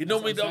 He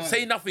normally what I'm don't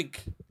saying. say nothing,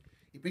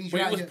 He brings but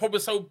you he out. was Your, probably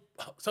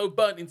so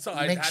burnt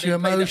inside. makes how you they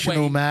play that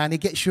emotional, way. man.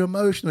 It gets you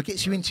emotional. It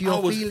gets you into your I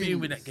was feelings.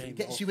 fuming that game. It I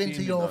gets was you into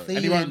fuming, your man. feelings.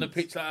 And he ran on the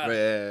pitch like that.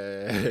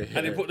 Yeah.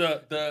 And he put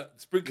the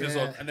sprinklers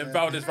on, and then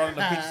Valdez ran on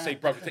the pitch to say,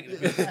 "Brother, take the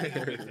piss, take the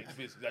piss, take the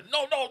piss." He's like,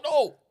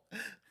 no.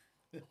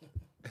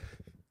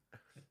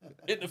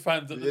 Hit the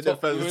fans at the Hit the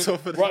top. fans at the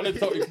top of the- Right at the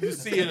top, you can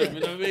just see them. You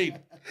know what I mean?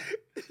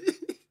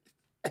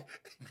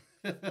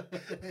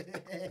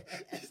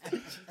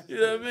 You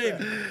know what I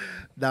mean?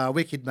 Nah,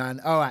 wicked, man.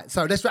 All right,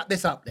 so let's wrap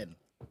this up then.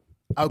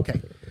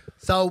 Okay,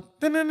 so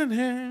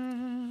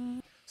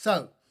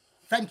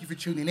thank you for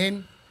tuning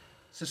in.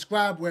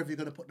 Subscribe wherever you're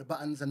gonna put the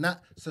buttons and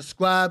that.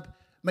 Subscribe.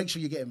 Make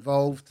sure you get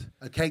involved.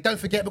 Okay, don't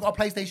forget we've got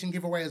a PlayStation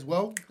giveaway as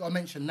well. Got to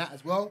mention that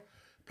as well.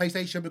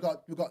 PlayStation, we've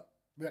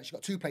actually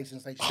got two PlayStation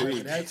stations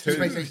over there. Two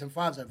PlayStation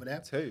 5s over there.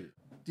 Two.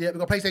 Yeah, we've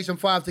got PlayStation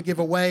 5 to give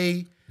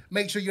away.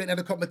 Make sure you enter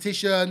the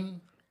competition.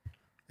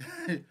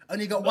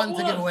 Only got one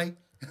to give away.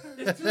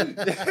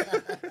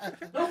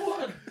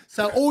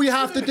 So all you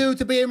have to do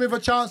to be in with a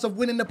chance of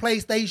winning the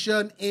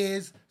PlayStation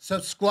is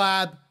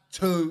subscribe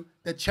to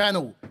the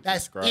channel.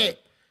 That's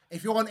it.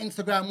 If you're on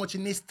Instagram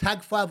watching this,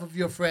 tag 5 of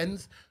your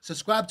friends.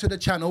 Subscribe to the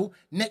channel.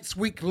 Next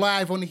week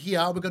live on here,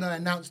 we're going to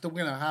announce the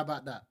winner. How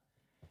about that?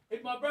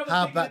 If my brother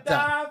How taking a about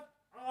that? dive,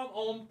 I'm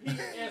on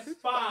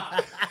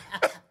PS5.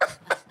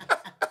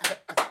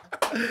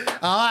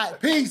 All right,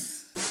 peace.